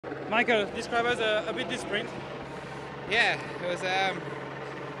Michael, describe us a bit this sprint. Yeah, it was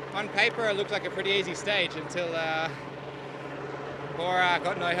on paper it looked like a pretty easy stage until Bora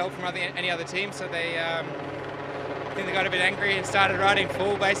got no help from any other team, so I think they got a bit angry and started riding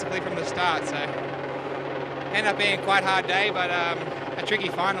full basically from the start. So ended up being quite a hard day, but a tricky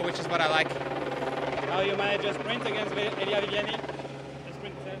final, which is what I like. How you managed a sprint against Elia Viviani? The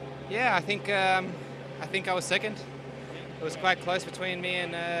sprint itself? Yeah, I think I was second. It was quite close between me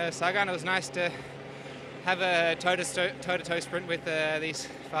and Sagan. It was nice to have a toe-to-toe sprint with these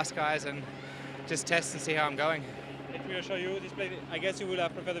fast guys and just test and see how I'm going. It reassure you, display. I guess you would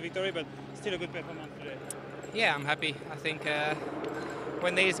have preferred the victory, but still a good performance today. Yeah, I'm happy. I think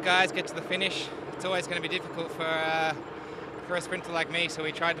when these guys get to the finish, it's always going to be difficult for a sprinter like me. So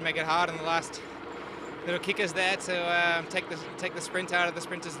we tried to make it hard on the last little kickers there to take the sprint out of the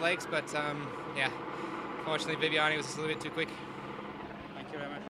sprinters' legs. But yeah, unfortunately Viviani was just a little bit too quick.